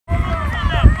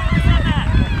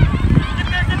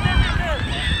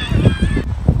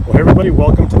everybody,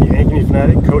 welcome to the Ankeny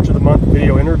Fanatic Coach of the Month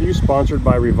video interview sponsored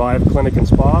by Revive Clinic and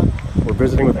Spa. We're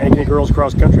visiting with Ankeny Girls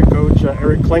Cross Country Coach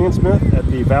Eric Klingensmith at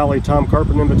the Valley Tom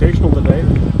Karpen Invitational today.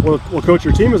 Well, Coach,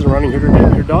 your team isn't running here today,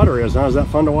 but your daughter is. Huh? Is that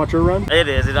fun to watch her run? It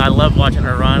is. I love watching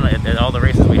her run. At all the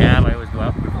races we have, I always go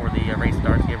out before the race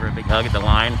starts, give her a big hug at the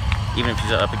line, even if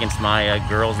she's up against my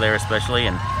girls there especially.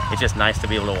 And it's just nice to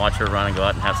be able to watch her run and go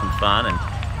out and have some fun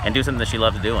and do something that she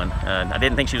loves doing. I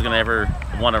didn't think she was going to ever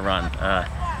want to run.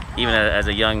 Even as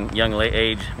a young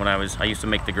age, when I used to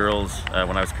make the girls,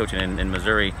 when I was coaching in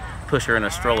Missouri, push her in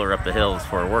a stroller up the hills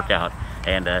for a workout.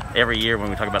 And every year when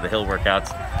we talk about the hill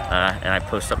workouts, and I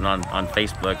post something on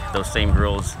Facebook, those same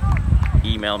girls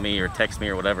email me or text me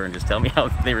or whatever and just tell me how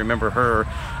they remember her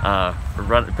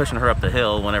pushing her up the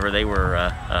hill whenever they were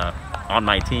on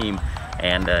my team.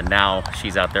 And now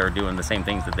she's out there doing the same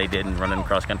things that they did and running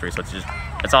cross country. So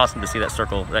it's awesome to see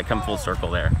that come full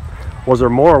circle there. Was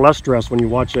there more or less stress when you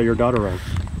watch your daughter run?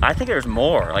 I think there's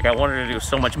more. Like, I wanted her to do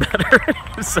so much better.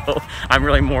 So I'm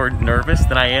really more nervous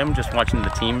than I am just watching the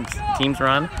teams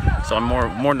run. So I'm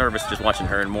more nervous just watching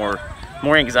her, and more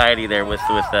anxiety there with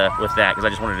that, because I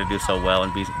just wanted her to do so well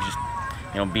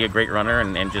and be a great runner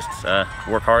and just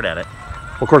work hard at it.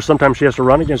 Of course, sometimes she has to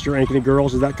run against your Ankeny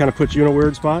girls. Does that kind of put you in a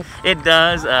weird spot? It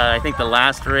does. I think the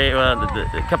last race,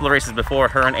 a couple of races before,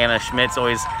 her and Anna Schmidt's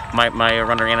always, my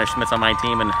runner Anna Schmidt's on my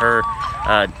team, and her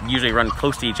usually run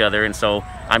close to each other, and so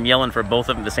I'm yelling for both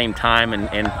of them at the same time,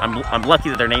 and I'm lucky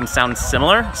that their names sound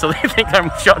similar, so they think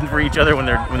I'm shouting for each other when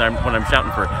I'm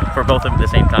shouting for both of them at the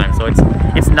same time. So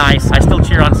it's nice. I still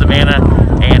cheer on Savannah,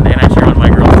 and I cheer on my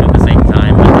girls too at the same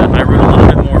time, but I root a little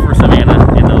bit more for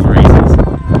Savannah in those races.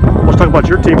 Let's talk about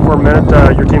your team for a minute.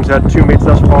 Your team's had 2 meets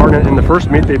thus far, and in the first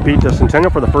meet they beat Centennial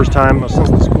for the first time since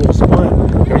the school split.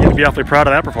 You have to be awfully proud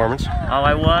of that performance. Oh,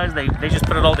 I was. They just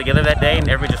put it all together that day, and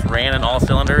everybody just ran in all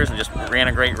cylinders and just ran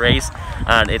a great race.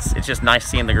 It's just nice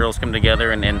seeing the girls come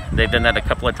together, and they've done that a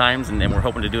couple of times, and we're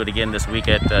hoping to do it again this week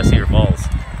at Cedar Falls.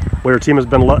 Well, your team has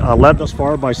been led thus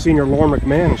far by senior Lauren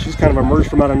McMahon, and she's kind of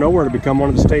emerged from out of nowhere to become one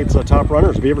of the state's top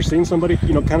runners. Have you ever seen somebody,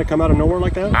 kind of come out of nowhere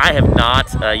like that? I have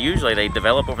not. Usually they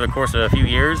develop over the course of a few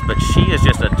years, but she is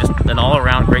just an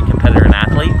all-around great competitor and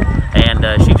athlete,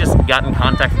 and she just got in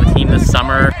contact with the team this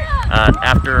summer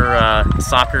after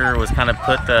soccer was kind of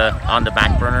put on the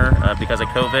back burner because of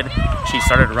COVID. She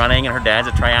started running, and her dad's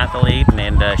a triathlete,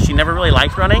 and she never really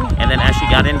liked running, and then as she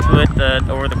got into it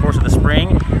over the course of the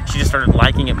spring, she just started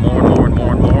liking it more and more and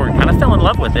more and more, and kind of fell in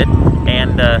love with it,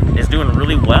 and is doing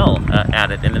really well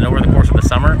at it. And then over the course of the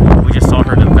summer, we just saw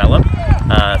her develop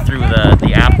through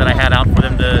the app that I had out for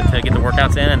them to get the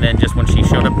workouts in, and then just when she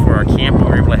showed up for our camp and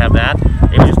we were able to have that,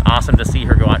 it was just awesome to see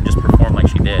her go out and just perform like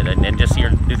she did, and just see her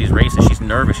do these races. She's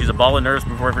nervous. She's a ball of nerves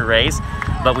before every race,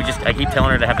 but I keep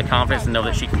telling her to have the confidence and know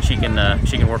that she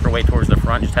can work her way towards the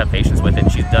front. Just have patience with it.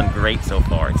 And she's done great so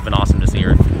far. It's been awesome to see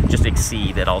her just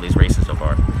exceed at all these races so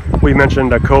far. We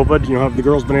mentioned COVID. Have the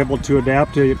girls been able to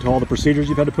adapt to all the procedures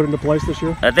you've had to put into place this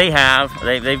year? They have.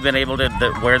 They've been able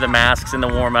to wear the masks in the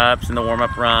warm-ups and the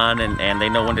warm-up run, and they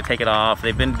know when to take it off.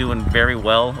 They've been doing very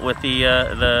well with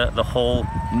the whole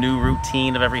new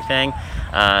routine of everything.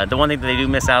 The one thing that they do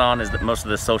miss out on is that most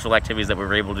of the social activities that we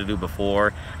were able to do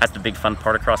before. That's the big fun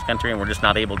part of cross country, and we're just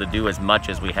not able to do as much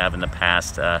as we have in the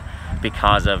past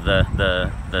because of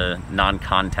the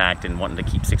non-contact and wanting to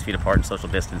keep 6 feet apart and social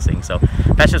distancing. So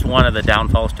that's just one of the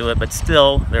downfalls to it, but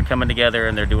still they're coming together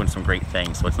and they're doing some great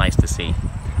things, so it's nice to see.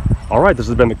 All right, this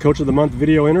has been the Coach of the Month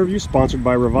video interview sponsored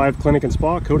by Revive Clinic and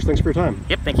Spa. Coach, thanks for your time.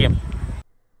 Yep, thank you.